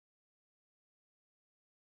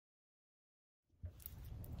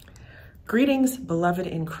Greetings, beloved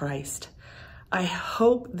in Christ. I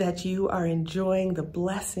hope that you are enjoying the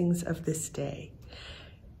blessings of this day.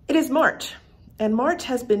 It is March, and March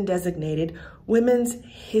has been designated Women's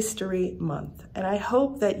History Month, and I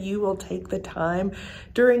hope that you will take the time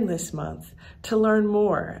during this month to learn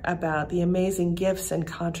more about the amazing gifts and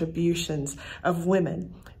contributions of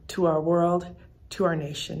women to our world, to our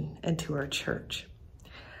nation, and to our church.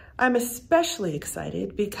 I'm especially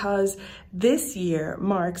excited because this year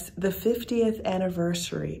marks the 50th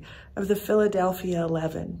anniversary of the Philadelphia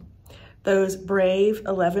 11, those brave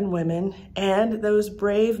 11 women and those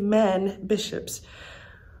brave men, bishops,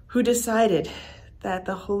 who decided that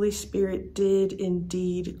the Holy Spirit did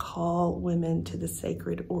indeed call women to the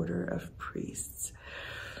sacred order of priests.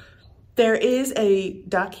 There is a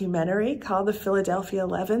documentary called The Philadelphia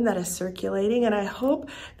 11 that is circulating, and I hope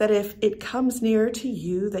that if it comes near to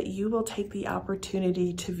you, that you will take the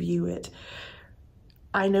opportunity to view it.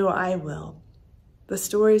 I know I will. The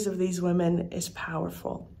stories of these women is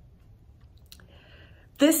powerful.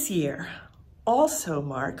 This year also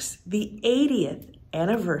marks the 80th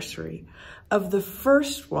anniversary of the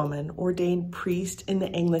first woman ordained priest in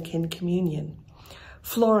the Anglican Communion.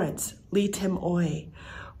 Florence Lee Tim Oy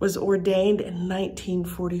was ordained in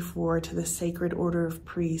 1944 to the Sacred Order of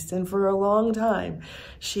Priests, and for a long time,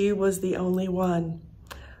 she was the only one.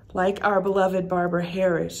 Like our beloved Barbara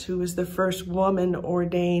Harris, who was the first woman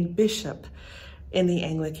ordained bishop in the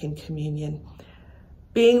Anglican Communion.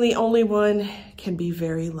 Being the only one can be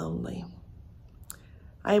very lonely.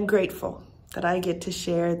 I am grateful that I get to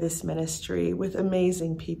share this ministry with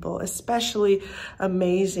amazing people, especially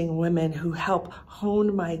amazing women who help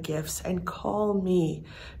hone my gifts and call me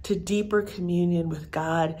to deeper communion with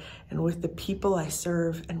God and with the people I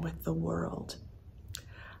serve and with the world.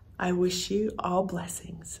 I wish you all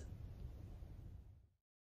blessings.